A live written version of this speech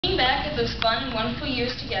of those fun and wonderful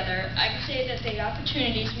years together, I can say that the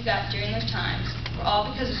opportunities we got during those times were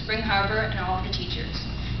all because of Spring Harbor and all of the teachers.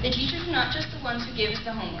 The teachers were not just the ones who gave us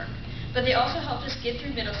the homework, but they also helped us get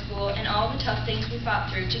through middle school and all the tough things we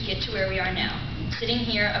fought through to get to where we are now, sitting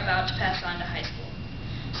here about to pass on to high school.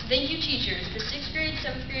 So thank you teachers, the 6th grade,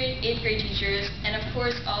 7th grade, 8th grade teachers, and of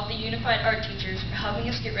course all the unified art teachers for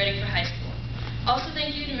helping us get ready for high school. Also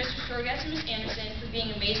thank you to Mr. Sorgatz and Ms. Anderson for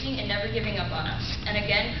being amazing and never giving up on us. And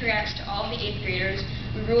again, congrats to all the 8th graders.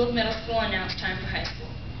 We ruled middle school and now it's time for high school.